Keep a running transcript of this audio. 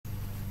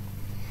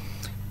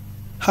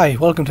Hi,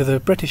 welcome to the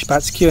British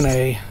Bats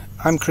Q&A.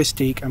 I'm Chris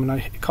Dieck. I'm an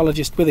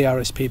ecologist with the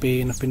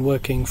RSPB and I've been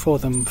working for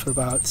them for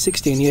about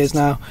 16 years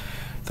now.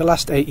 The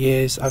last 8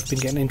 years I've been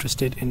getting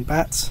interested in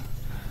bats,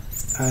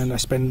 and I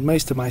spend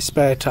most of my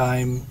spare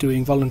time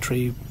doing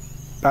voluntary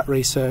bat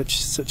research,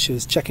 such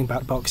as checking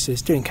bat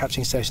boxes, doing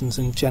catching sessions,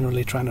 and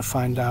generally trying to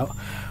find out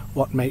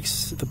what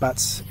makes the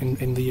bats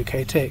in the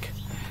UK tick.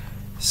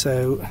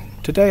 So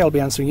today I'll be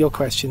answering your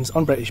questions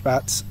on British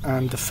bats,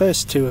 and the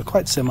first two are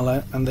quite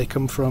similar and they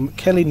come from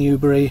Kelly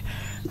Newbury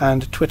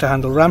and Twitter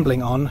handle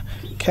Rambling On.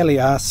 Kelly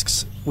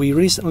asks, we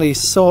recently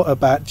saw a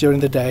bat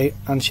during the day,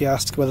 and she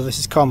asks whether this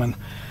is common.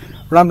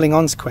 Rambling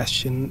On's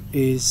question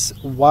is,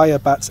 why are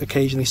bats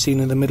occasionally seen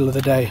in the middle of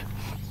the day?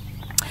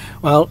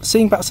 Well,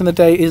 seeing bats in the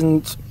day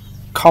isn't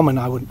common,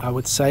 I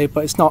would say,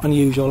 but it's not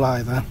unusual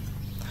either.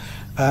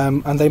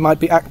 And they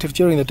might be active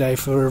during the day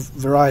for a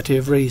variety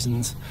of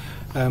reasons.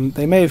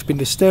 They may have been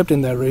disturbed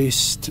in their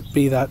roost,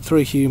 be that through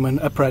a human,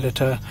 a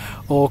predator,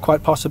 or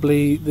quite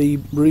possibly the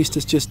roost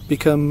has just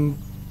become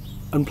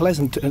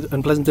unpleasant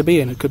to be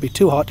in. It could be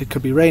too hot, it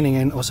could be raining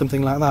in, or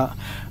something like that,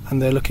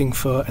 and they're looking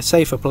for a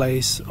safer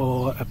place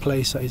or a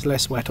place that is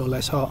less wet or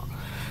less hot.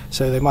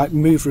 So they might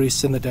move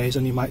roosts in the days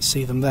and you might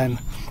see them then.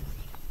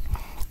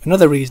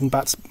 Another reason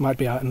bats might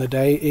be out in the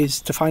day is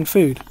to find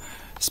food,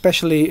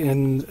 especially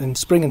in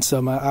spring and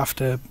summer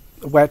after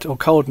wet or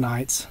cold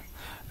nights.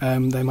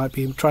 They might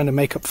be trying to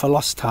make up for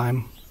lost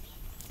time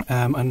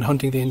and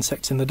hunting the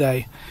insects in the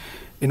day.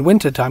 In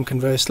winter time,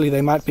 conversely,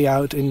 they might be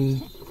out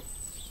in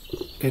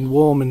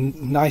warm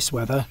and nice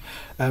weather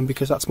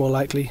because that's more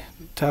likely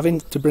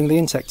to bring the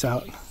insects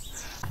out.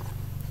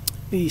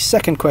 The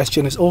second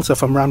question is also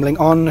from Rambling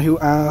On, who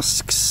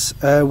asks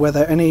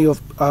whether any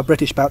of our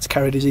British bats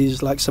carry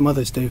diseases like some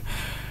others do.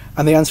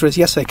 And the answer is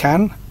yes, they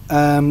can.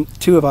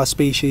 Two of our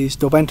species,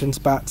 Dorbenton's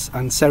bats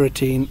and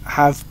Ceratine,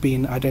 have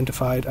been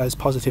identified as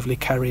positively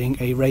carrying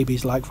a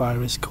rabies-like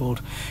virus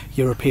called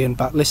European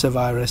bat Lissa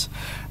virus.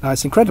 Now,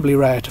 it's incredibly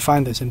rare to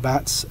find this in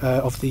bats.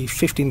 Of the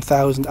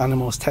 15,000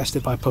 animals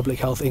tested by Public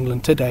Health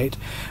England to date,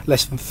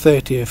 less than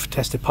 30 have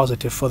tested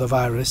positive for the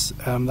virus.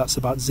 That's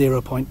about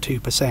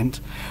 0.2%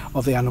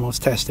 of the animals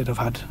tested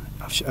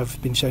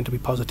have been shown to be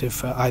positive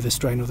for either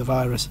strain of the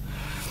virus.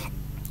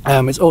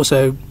 It's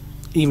also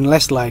even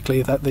less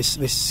likely that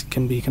this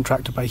can be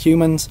contracted by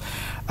humans,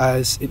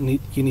 as you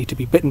need to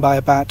be bitten by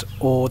a bat,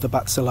 or the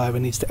bat's saliva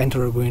needs to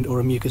enter a wound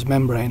or a mucous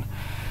membrane.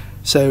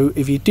 So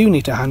if you do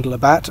need to handle a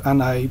bat,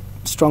 and I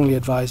strongly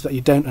advise that you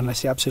don't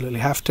unless you absolutely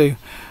have to,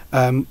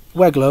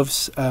 wear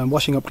gloves.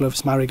 Washing up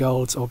gloves,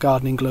 marigolds or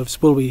gardening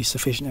gloves will be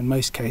sufficient in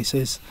most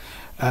cases.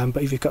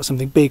 But if you've got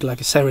something big like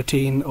a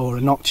Ceratine or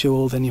a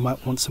noctual, then you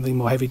might want something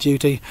more heavy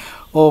duty,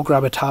 or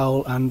grab a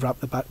towel and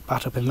wrap the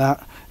bat up in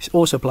that. It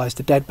also applies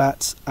to dead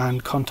bats,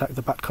 and contact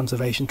the Bat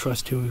Conservation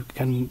Trust, who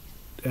can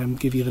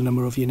give you the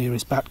number of your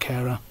nearest bat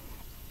carer.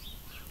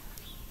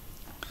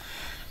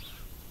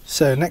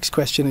 So next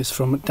question is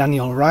from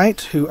Daniel Wright,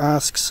 who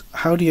asks,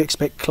 how do you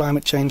expect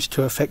climate change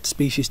to affect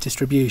species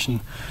distribution?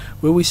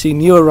 Will we see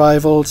new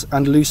arrivals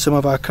and lose some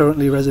of our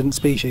currently resident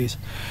species?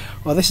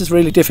 Well, this is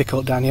really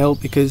difficult, Daniel,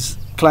 because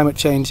climate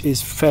change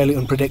is fairly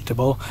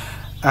unpredictable,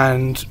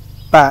 and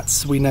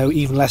bats we know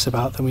even less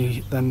about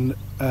than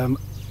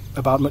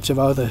about much of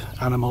other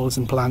animals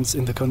and plants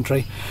in the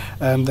country.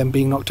 Them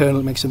being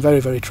nocturnal makes them very,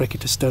 very tricky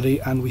to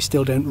study, and we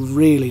still don't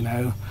really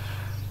know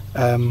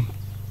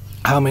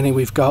how many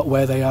we've got,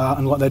 where they are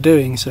and what they're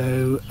doing,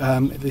 so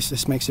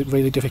this makes it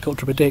really difficult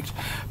to predict.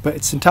 But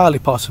it's entirely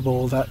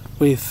possible that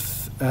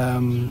with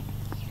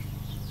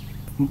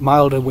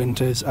milder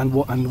winters and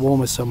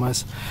warmer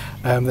summers,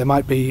 there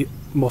might be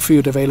more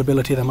food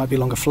availability, there might be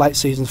longer flight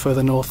seasons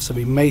further north, so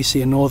we may see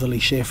a northerly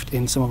shift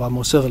in some of our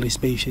more southerly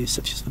species,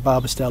 such as the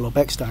Barbastelle or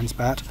Beckstein's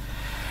bat.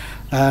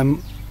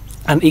 And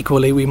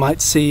equally, we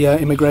might see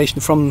immigration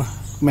from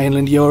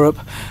mainland Europe,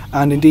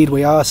 and indeed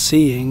we are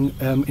seeing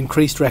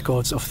increased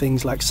records of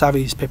things like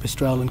Savvy's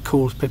pipistrelle and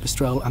Coull's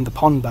pipistrelle and the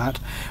pond bat,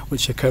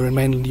 which occur in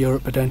mainland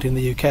Europe but don't in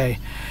the UK.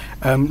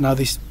 Now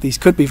these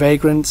could be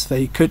vagrants,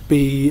 they could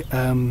be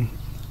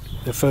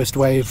the first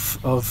wave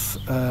of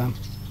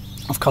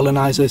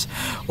colonisers,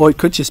 or it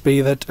could just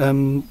be that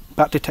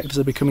bat detectors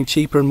are becoming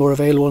cheaper and more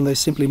available, and there's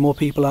simply more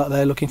people out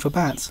there looking for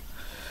bats.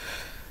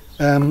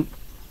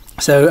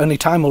 So only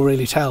time will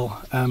really tell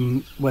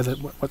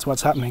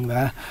what's happening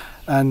there.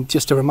 And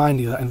just to remind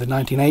you that in the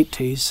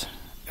 1980s,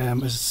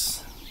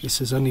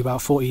 this is only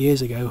about 40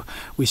 years ago,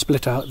 we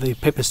split out the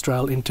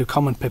pipistrelle into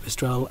common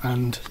pipistrelle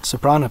and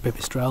soprano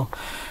pipistrelle,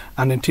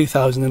 and in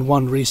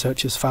 2001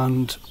 researchers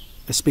found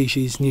a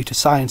species new to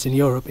science in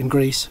Europe, in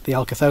Greece, the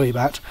Alcathoe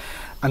bat,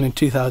 and in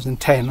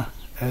 2010,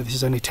 this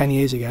is only 10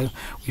 years ago,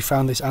 we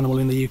found this animal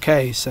in the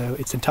UK. So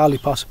it's entirely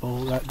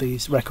possible that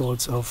these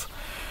records of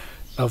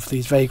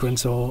these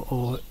vagrants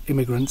or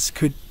immigrants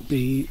could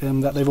be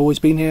that they've always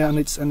been here, and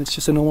it's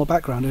just a normal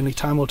background. Only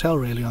time will tell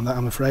really on that,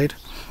 I'm afraid.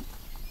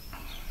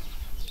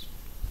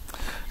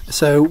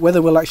 So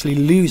whether we'll actually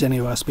lose any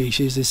of our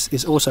species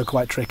is also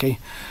quite tricky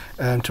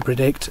to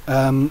predict.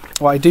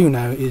 What I do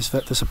know is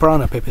that the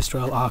soprano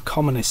pipistrelle, our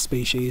commonest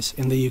species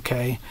in the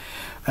UK,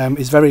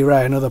 is very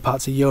rare in other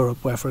parts of Europe,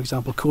 where, for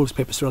example, Cool's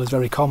pipistrelle is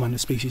very common, a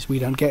species we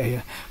don't get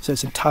here. So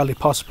it's entirely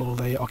possible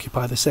they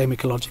occupy the same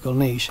ecological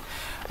niche.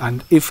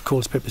 And if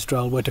Cool's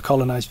pipistrelle were to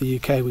colonise the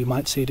UK, we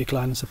might see a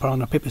decline in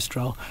soprano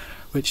pipistrelle,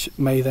 which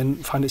may then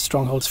find its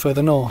strongholds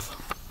further north.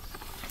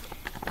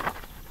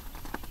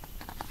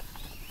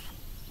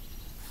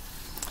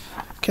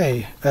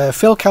 Okay,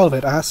 Phil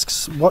Calvert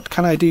asks, what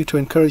can I do to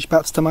encourage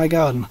bats to my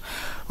garden?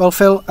 Well,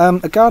 Phil,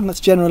 a garden that's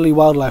generally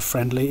wildlife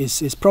friendly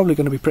is probably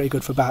going to be pretty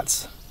good for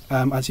bats,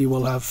 as you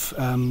will have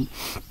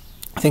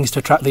things to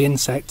attract the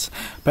insects.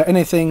 But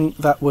anything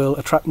that will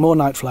attract more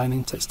night-flying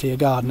insects to your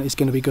garden is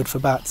going to be good for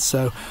bats.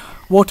 So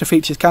water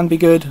features can be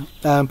good,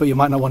 but you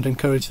might not want to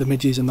encourage the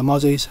midges and the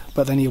mozzies,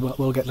 but then you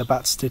will get the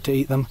bats to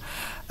eat them.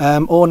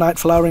 Or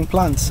night-flowering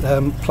plants,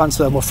 plants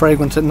that are more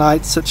fragrant at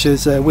night, such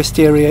as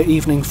wisteria,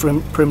 evening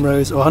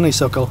primrose or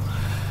honeysuckle.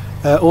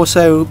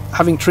 Also,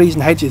 having trees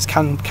and hedges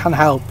can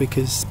help,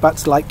 because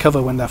bats like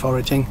cover when they're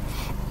foraging.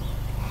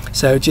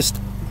 So just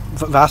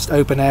vast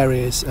open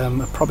areas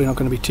are probably not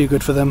going to be too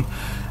good for them.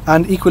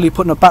 And equally,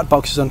 putting up bat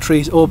boxes on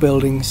trees or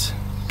buildings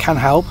can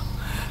help,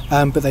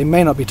 but they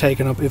may not be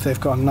taken up if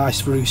they've got a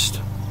nice roost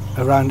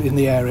around in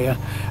the area.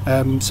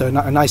 So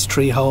a nice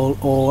tree hole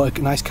or a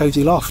nice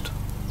cosy loft.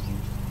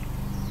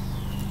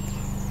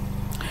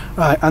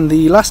 Right, and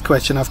the last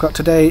question I've got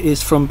today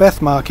is from Beth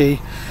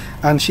Markey,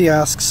 and she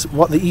asks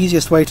what the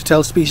easiest way to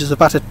tell species of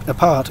bat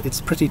apart.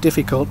 It's pretty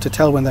difficult to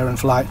tell when they're in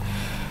flight.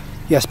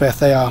 Yes, Beth,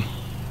 they are.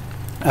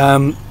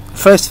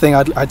 First thing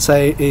I'd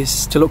say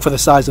is to look for the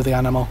size of the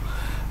animal.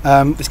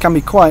 This can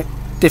be quite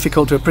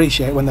difficult to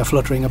appreciate when they're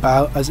fluttering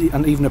about,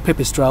 and even a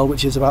pipistrelle,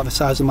 which is about the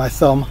size of my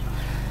thumb,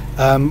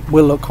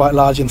 will look quite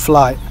large in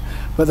flight.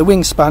 But the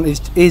wingspan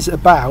is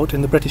about,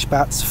 in the British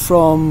bats,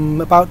 from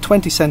about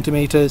 20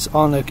 centimetres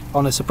on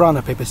a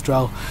soprano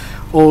pipistrelle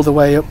all the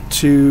way up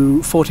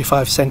to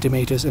 45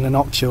 centimetres in a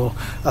noctule.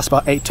 That's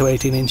about 8 to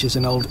 18 inches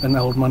in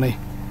old money.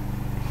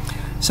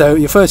 So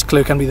your first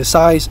clue can be the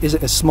size. Is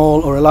it a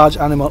small or a large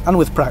animal? And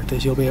with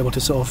practice you'll be able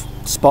to sort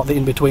of spot the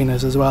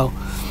in-betweeners as well.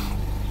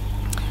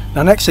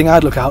 Now, next thing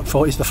I'd look out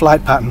for is the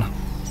flight pattern.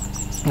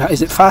 Now,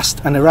 is it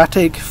fast and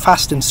erratic,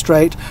 fast and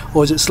straight,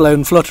 or is it slow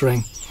and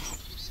fluttering?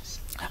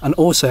 And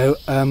also,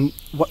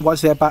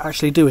 what's the bat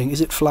actually doing?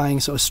 Is it flying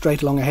sort of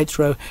straight along a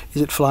hedgerow?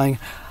 Is it flying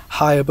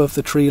high above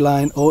the tree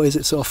line? Or is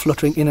it sort of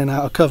fluttering in and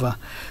out of cover?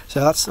 So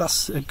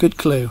that's a good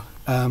clue.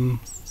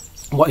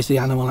 What is the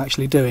animal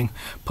actually doing?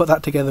 Put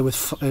that together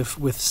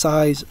with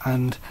size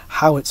and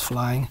how it's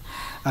flying,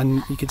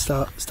 and you can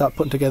start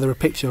putting together a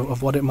picture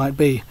of what it might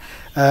be.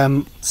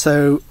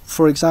 So,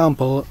 for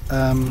example,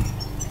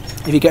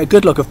 if you get a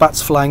good look of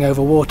bats flying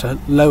over water,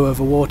 low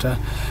over water,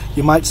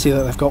 you might see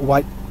that they've got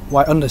white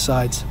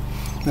undersides.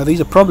 Now, these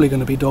are probably going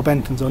to be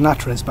Daubenton's or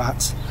Natterer's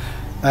bats,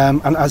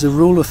 and as a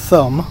rule of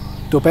thumb,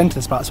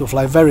 Daubenton's bats will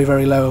fly very,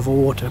 very low over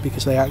water,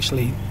 because they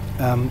actually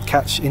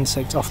catch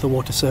insects off the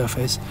water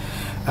surface,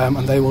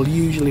 and they will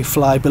usually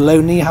fly below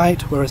knee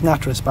height, whereas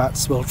Natterer's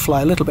bats will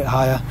fly a little bit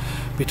higher,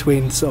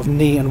 between sort of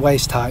knee and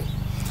waist height.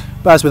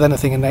 But as with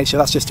anything in nature,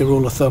 that's just a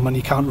rule of thumb, and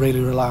you can't really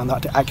rely on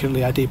that to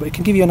accurately ID, but it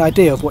can give you an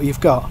idea of what you've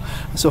got.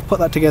 And so put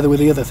that together with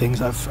the other things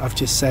I've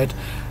just said,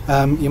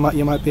 you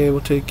might be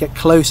able to get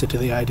closer to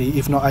the ID,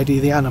 if not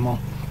ID the animal.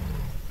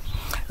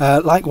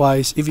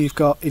 Likewise, if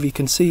you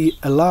can see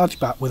a large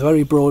bat with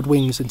very broad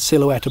wings and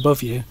silhouette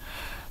above you,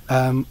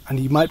 and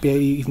you might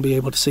even be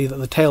able to see that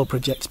the tail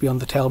projects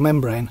beyond the tail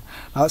membrane.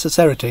 Now, that's a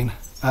ceratine,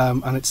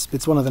 and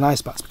it's one of the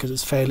nice bats because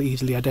it's fairly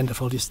easily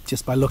identifiable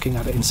just by looking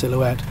at it in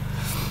silhouette.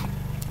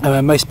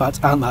 Most bats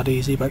aren't that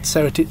easy, but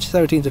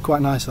ceratines are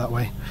quite nice that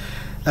way.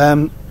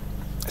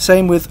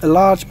 Same with a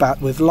large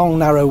bat with long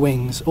narrow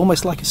wings,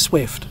 almost like a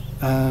swift.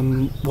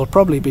 Will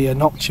probably be a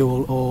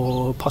noctule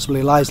or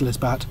possibly a Leisler's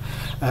bat.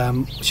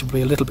 Should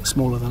be a little bit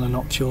smaller than a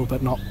noctule,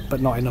 but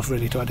not enough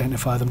really to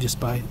identify them just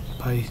by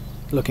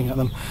looking at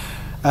them.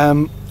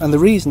 And the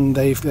reason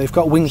they've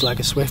got wings like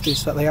a swift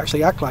is that they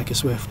actually act like a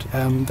swift.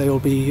 They will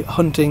be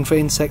hunting for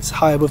insects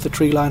high above the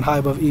tree line, high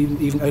above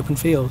even open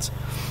fields.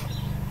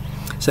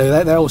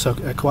 So they're also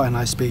quite a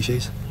nice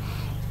species.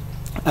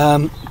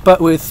 But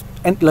with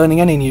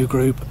learning any new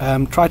group,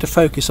 try to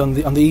focus on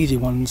the easy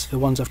ones, the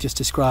ones I've just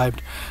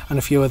described, and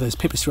a few others.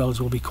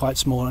 Pipistrelles will be quite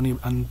small,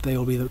 and they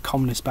will be the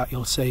commonest bat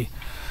you'll see.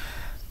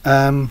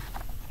 And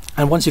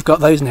once you've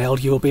got those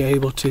nailed, you will be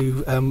able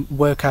to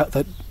work out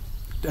that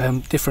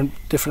different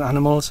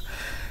animals.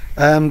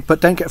 But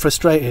don't get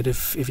frustrated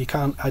if you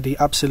can't ID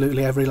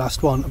absolutely every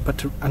last one. But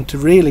to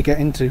really get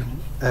into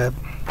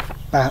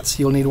bats,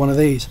 you'll need one of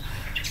these.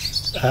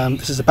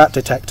 This is a bat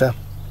detector,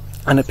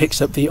 and it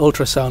picks up the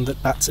ultrasound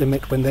that bats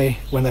emit when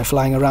they're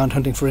flying around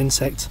hunting for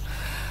insects.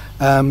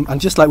 And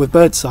just like with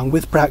birdsong,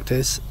 with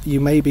practice you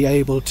may be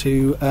able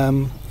to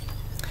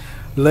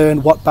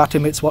learn what bat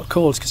emits what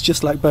calls, because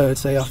just like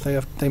birds,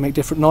 they make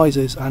different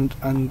noises and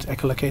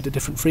echolocate at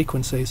different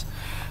frequencies.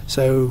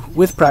 So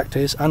with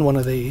practice and one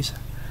of these,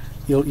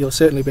 you'll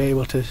certainly be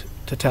able to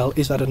tell,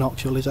 is that a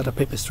noctule, is that a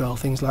pipistrelle,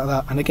 things like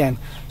that. And again,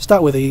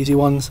 start with the easy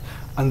ones,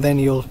 and then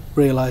you'll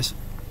realise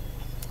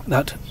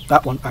that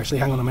one, actually,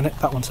 hang on a minute,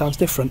 that one sounds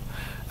different.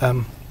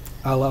 I'll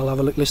have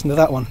a look, listen to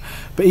that one.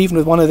 But even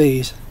with one of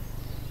these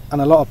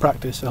and a lot of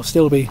practice, there'll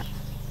still be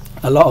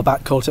a lot of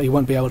bat calls that you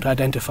won't be able to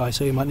identify,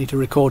 so you might need to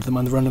record them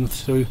and run them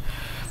through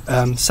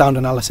sound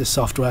analysis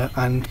software.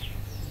 And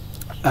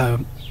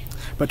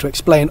but to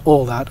explain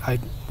all that,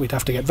 we'd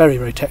have to get very,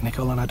 very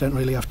technical, and I don't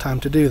really have time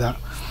to do that.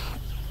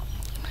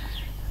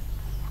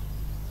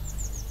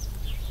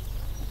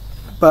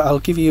 But I'll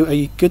give you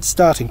a good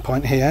starting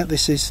point here.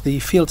 This is the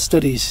Field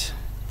Studies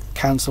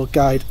Council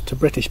Guide to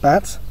British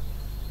Bats,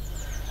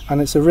 and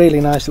it's a really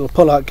nice little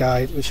pull-out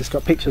guide which has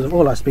got pictures of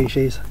all our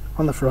species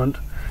on the front,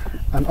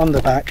 and on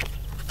the back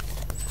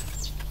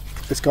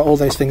it's got all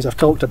those things I've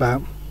talked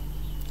about.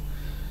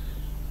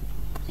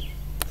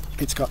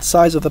 It's got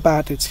size of the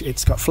bat,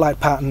 it's got flight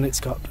pattern, it's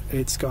got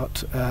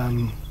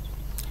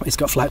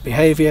flight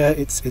behaviour,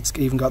 it's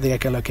even got the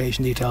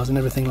echolocation details and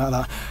everything like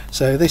that.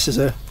 So this is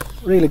a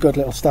really good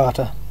little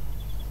starter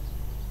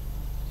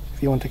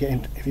if you want to get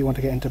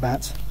into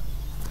bats.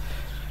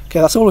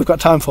 Okay, that's all we've got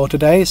time for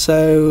today.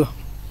 So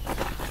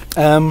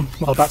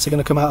well, bats are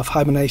going to come out of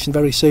hibernation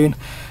very soon,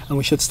 and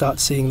we should start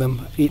seeing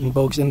them eating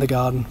bugs in the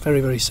garden very,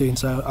 very soon.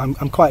 So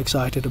I'm quite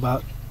excited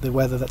about the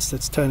weather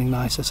that's turning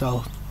nicer, so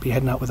I'll be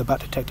heading out with a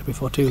bat detector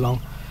before too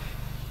long.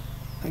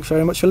 Thanks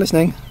very much for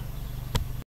listening.